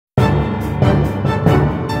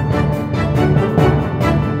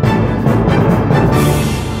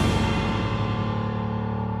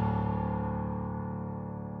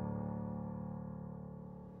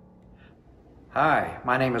Hi,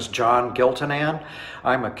 my name is John Giltonan.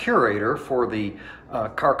 I'm a curator for the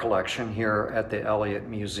car collection here at the Elliott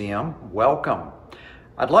Museum. Welcome.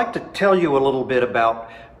 I'd like to tell you a little bit about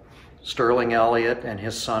Sterling Elliott and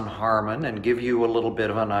his son Harmon and give you a little bit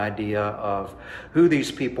of an idea of who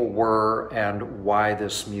these people were and why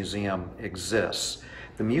this museum exists.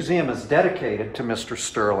 The museum is dedicated to Mr.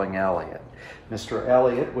 Sterling Elliott. Mr.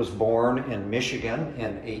 Elliott was born in Michigan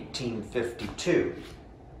in 1852.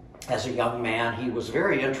 As a young man, he was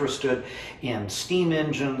very interested in steam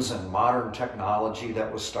engines and modern technology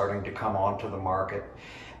that was starting to come onto the market,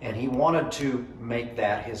 and he wanted to make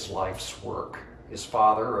that his life's work. His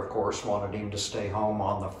father, of course, wanted him to stay home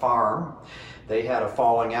on the farm. They had a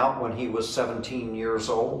falling out when he was 17 years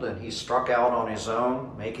old, and he struck out on his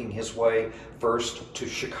own, making his way first to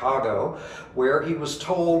Chicago, where he was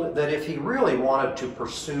told that if he really wanted to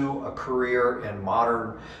pursue a career in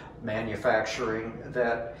modern manufacturing,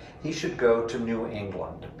 that he should go to New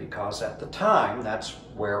England, because at the time that's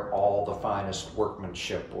where all the finest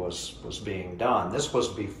workmanship was being done. This was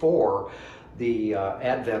before the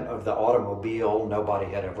advent of the automobile. Nobody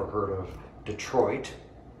had ever heard of Detroit.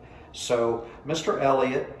 So Mr.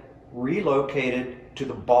 Elliott relocated to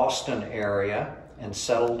the Boston area and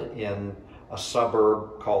settled in a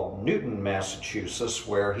suburb called Newton, Massachusetts,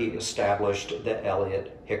 where he established the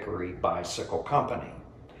Elliott Hickory Bicycle Company.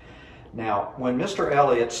 Now, when Mr.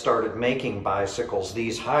 Elliott started making bicycles,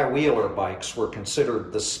 these high-wheeler bikes were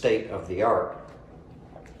considered the state of the art.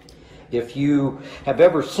 If you have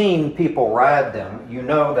ever seen people ride them, you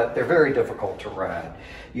know that they're very difficult to ride.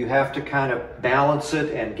 You have to kind of balance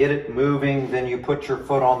it and get it moving, then you put your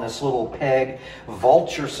foot on this little peg,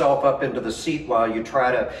 vault yourself up into the seat while you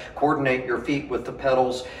try to coordinate your feet with the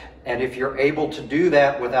pedals. And if you're able to do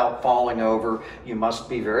that without falling over, you must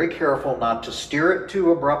be very careful not to steer it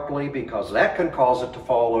too abruptly, because that can cause it to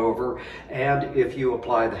fall over. And if you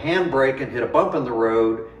apply the handbrake and hit a bump in the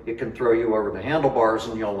road, it can throw you over the handlebars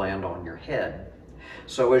and you'll land on your head.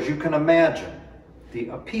 So as you can imagine, the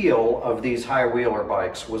appeal of these high-wheeler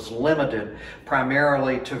bikes was limited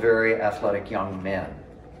primarily to very athletic young men.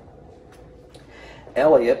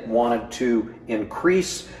 Elliott wanted to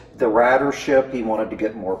increase the ridership. He wanted to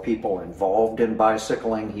get more people involved in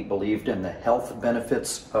bicycling. He believed in the health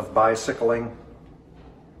benefits of bicycling.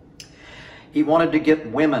 He wanted to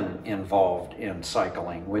get women involved in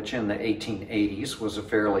cycling, which in the 1880s was a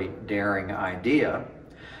fairly daring idea.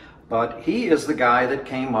 But he is the guy that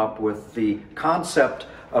came up with the concept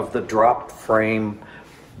of the drop frame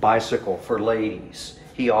bicycle for ladies.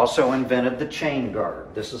 He also invented the chain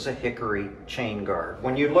guard. This is a hickory chain guard.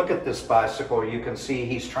 When you look at this bicycle, you can see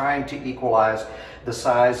he's trying to equalize the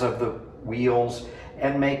size of the wheels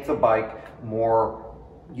and make the bike more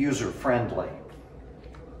user-friendly.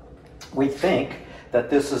 We think that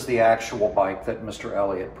this is the actual bike that Mr.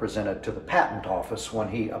 Elliott presented to the patent office when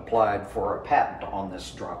he applied for a patent on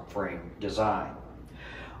this drop frame design.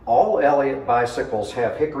 All Elliott bicycles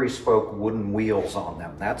have hickory spoke wooden wheels on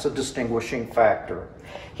them. That's a distinguishing factor.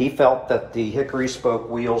 He felt that the hickory spoke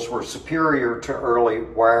wheels were superior to early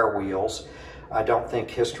wire wheels. I don't think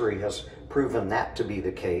history has proven that to be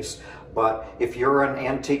the case, but if you're an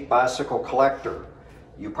antique bicycle collector,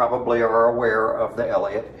 you probably are aware of the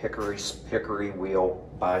Elliott hickory wheel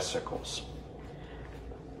bicycles.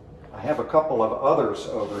 I have a couple of others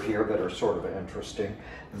over here that are sort of interesting.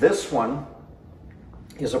 This one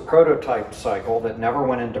is a prototype cycle that never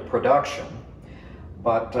went into production,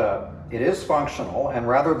 but it is functional, and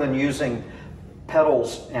rather than using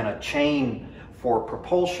pedals and a chain for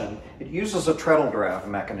propulsion, it uses a treadle drive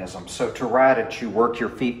mechanism. So to ride it, you work your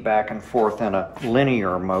feet back and forth in a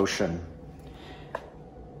linear motion.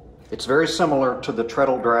 It's very similar to the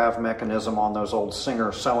treadle drive mechanism on those old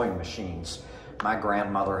Singer sewing machines. My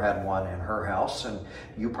grandmother had one in her house, and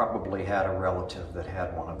you probably had a relative that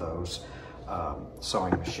had one of those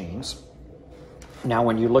sewing machines. Now,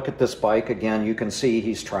 when you look at this bike, again, you can see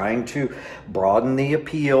he's trying to broaden the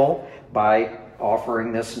appeal by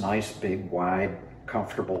offering this nice, big, wide,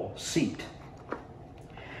 comfortable seat.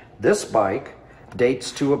 This bike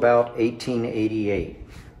dates to about 1888.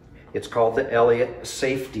 It's called the Elliott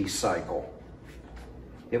Safety Cycle.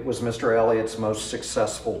 It was Mr. Elliott's most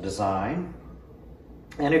successful design.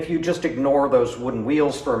 And if you just ignore those wooden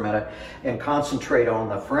wheels for a minute and concentrate on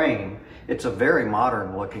the frame, it's a very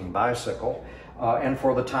modern looking bicycle, and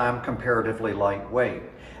for the time comparatively lightweight.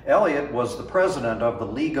 Elliott was the president of the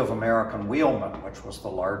League of American Wheelmen, which was the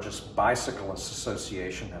largest bicyclist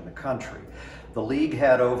association in the country. The League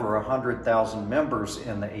had over 100,000 members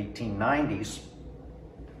in the 1890s,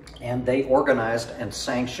 and they organized and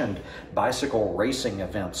sanctioned bicycle racing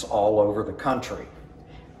events all over the country.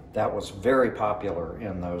 That was very popular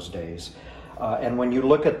in those days. And when you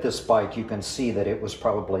look at this bike, you can see that it was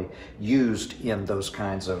probably used in those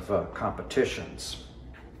kinds of competitions.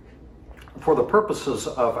 For the purposes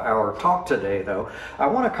of our talk today, though, I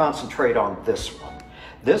want to concentrate on this one.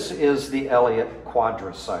 This is the Elliott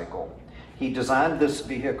quadricycle. He designed this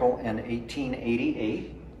vehicle in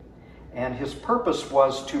 1888, and his purpose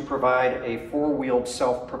was to provide a four-wheeled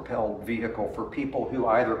self-propelled vehicle for people who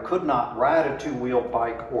either could not ride a two-wheeled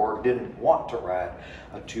bike or didn't want to ride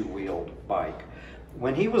a two-wheeled bike.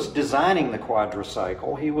 When he was designing the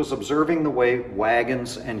quadricycle, he was observing the way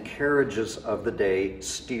wagons and carriages of the day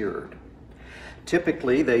steered.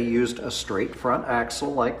 Typically, they used a straight front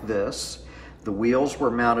axle like this. The wheels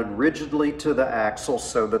were mounted rigidly to the axle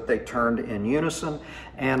so that they turned in unison,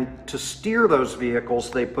 and to steer those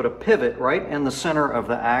vehicles, they put a pivot right in the center of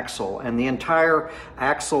the axle, and the entire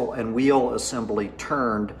axle and wheel assembly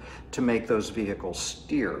turned to make those vehicles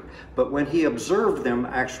steer. But when he observed them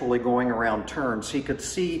actually going around turns, he could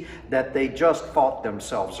see that they just fought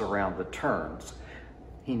themselves around the turns.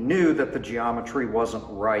 He knew that the geometry wasn't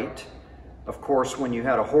right. Of course, when you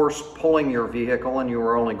had a horse pulling your vehicle and you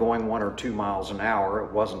were only going 1 or 2 miles an hour,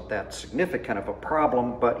 it wasn't that significant of a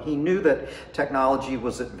problem, but he knew that technology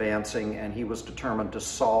was advancing and he was determined to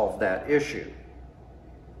solve that issue.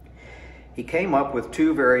 He came up with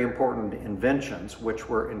two very important inventions which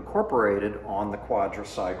were incorporated on the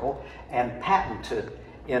quadricycle and patented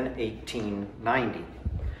in 1890.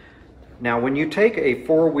 Now, when you take a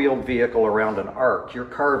four-wheeled vehicle around an arc, you're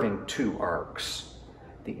carving two arcs.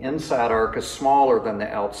 The inside arc is smaller than the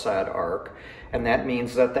outside arc, and that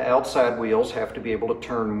means that the outside wheels have to be able to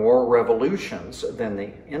turn more revolutions than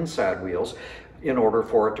the inside wheels in order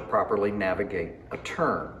for it to properly navigate a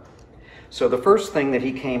turn. So the first thing that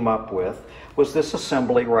he came up with was this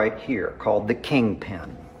assembly right here called the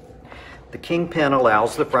kingpin. The kingpin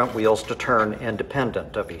allows the front wheels to turn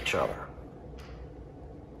independent of each other.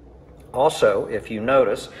 Also, if you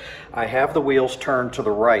notice, I have the wheels turned to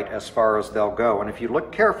the right as far as they'll go, and if you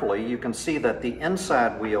look carefully, you can see that the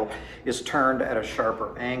inside wheel is turned at a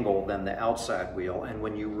sharper angle than the outside wheel, and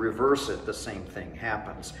when you reverse it, the same thing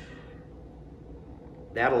happens.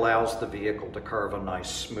 That allows the vehicle to carve a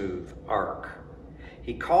nice smooth arc.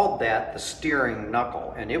 He called that the steering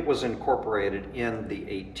knuckle, and it was incorporated in the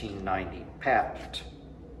 1890 patent.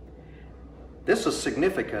 This is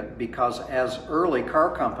significant because as early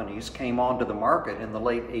car companies came onto the market in the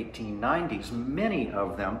late 1890s, many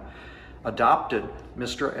of them adopted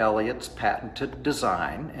Mr. Elliott's patented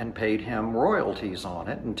design and paid him royalties on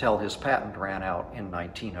it until his patent ran out in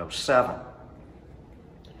 1907.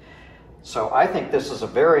 So I think this is a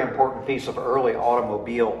very important piece of early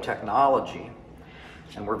automobile technology,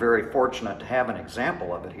 and we're very fortunate to have an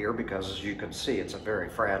example of it here because, as you can see, it's a very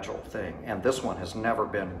fragile thing, and this one has never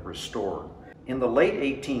been restored. In the late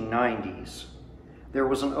 1890s, there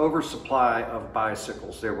was an oversupply of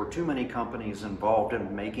bicycles. There were too many companies involved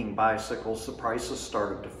in making bicycles. The prices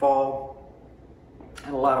started to fall,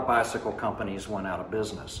 and a lot of bicycle companies went out of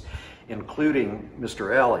business, including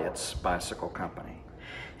Mr. Elliott's bicycle company.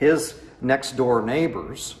 His next-door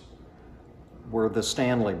neighbors were the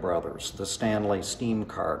Stanley brothers, the Stanley steam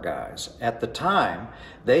car guys. At the time,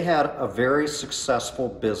 they had a very successful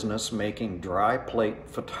business making dry plate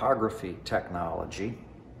photography technology.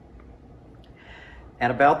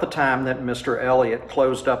 And about the time that Mr. Elliott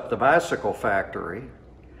closed up the bicycle factory,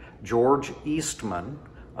 George Eastman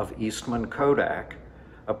of Eastman Kodak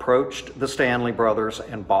approached the Stanley brothers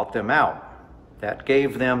and bought them out. That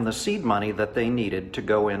gave them the seed money that they needed to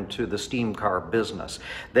go into the steam car business.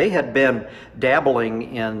 They had been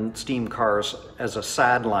dabbling in steam cars as a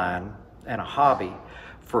sideline and a hobby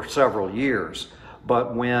for several years.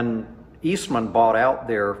 But when Eastman bought out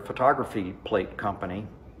their photography plate company,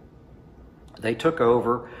 they took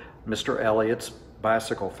over Mr. Elliott's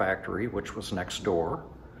bicycle factory, which was next door,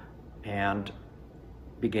 and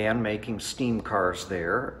began making steam cars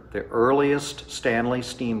there. The earliest Stanley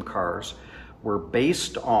steam cars were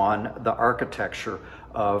based on the architecture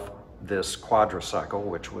of this quadricycle,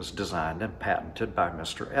 which was designed and patented by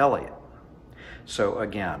Mr. Elliott. So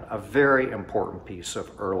again, a very important piece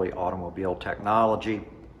of early automobile technology,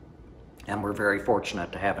 and we're very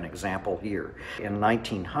fortunate to have an example here. In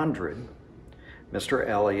 1900, Mr.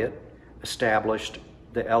 Elliott established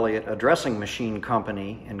the Elliott Addressing Machine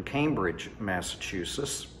Company in Cambridge,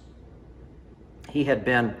 Massachusetts. He had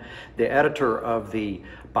been the editor of the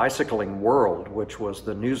Bicycling World, which was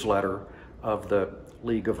the newsletter of the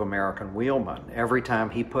League of American Wheelmen. Every time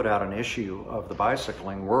he put out an issue of the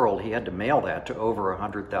Bicycling World, he had to mail that to over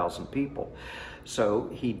 100,000 people. So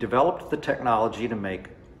he developed the technology to make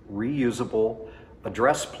reusable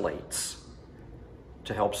address plates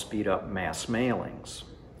to help speed up mass mailings.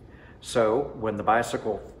 So when the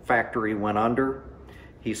bicycle factory went under,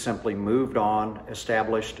 he simply moved on,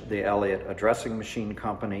 established the Elliott Addressing Machine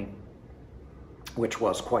Company, which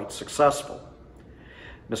was quite successful.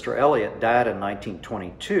 Mr. Elliott died in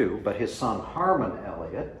 1922, but his son Harmon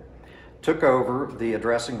Elliott took over the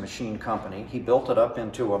addressing machine company. He built it up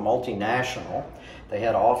into a multinational. They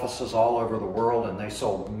had offices all over the world, and they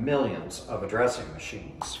sold millions of addressing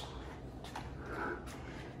machines.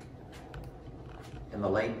 In the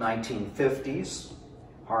late 1950s,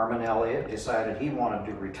 Harmon Elliott decided he wanted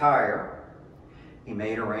to retire. He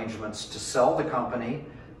made arrangements to sell the company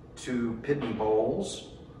to Pitney Bowles.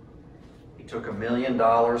 He took $1 million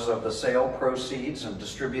of the sale proceeds and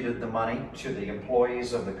distributed the money to the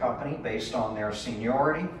employees of the company based on their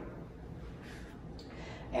seniority.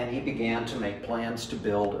 And he began to make plans to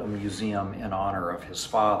build a museum in honor of his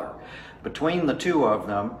father. Between the two of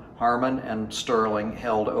them, Harmon and Sterling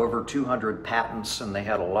held over 200 patents, and they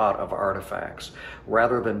had a lot of artifacts.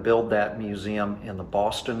 Rather than build that museum in the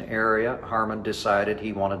Boston area, Harmon decided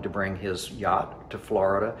he wanted to bring his yacht to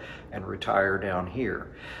Florida and retire down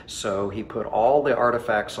here. So he put all the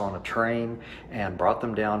artifacts on a train and brought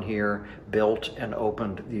them down here, built and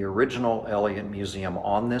opened the original Elliott Museum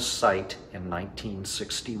on this site in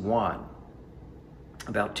 1961.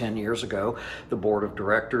 About 10 years ago, the board of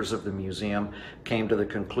directors of the museum came to the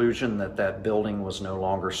conclusion that that building was no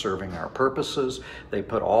longer serving our purposes. They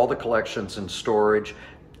put all the collections in storage,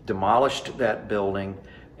 demolished that building,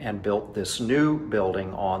 and built this new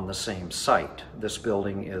building on the same site. This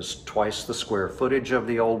building is twice the square footage of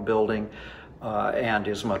the old building and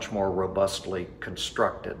is much more robustly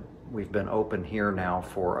constructed. We've been open here now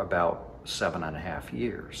for about 7.5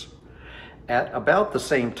 years. At about the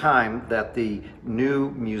same time that the new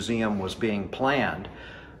museum was being planned,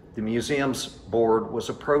 the museum's board was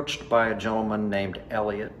approached by a gentleman named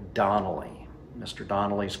Elliott Donnelly. Mr.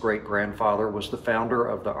 Donnelly's great-grandfather was the founder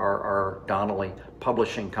of the R.R. Donnelly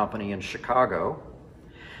Publishing Company in Chicago.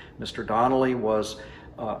 Mr. Donnelly was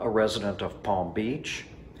a resident of Palm Beach.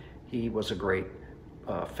 He was a great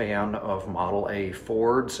fan of Model A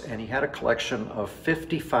Fords, and he had a collection of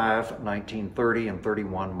 55 1930 and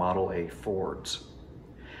 31 Model A Fords.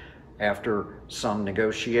 After some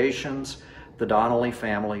negotiations, the Donnelly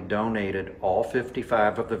family donated all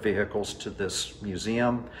 55 of the vehicles to this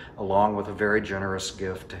museum, along with a very generous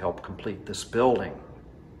gift to help complete this building.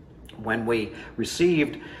 When we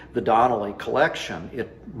received the Donnelly collection, it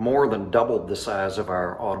more than doubled the size of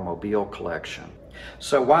our automobile collection.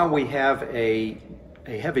 So while we have a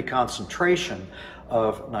heavy concentration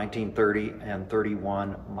of 1930 and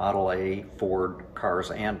 31 Model A Ford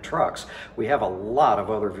cars and trucks, we have a lot of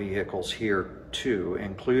other vehicles here too,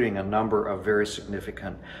 including a number of very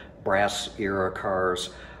significant brass era cars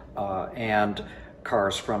and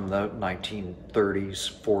cars from the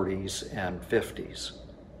 1930s, 40s, and 50s.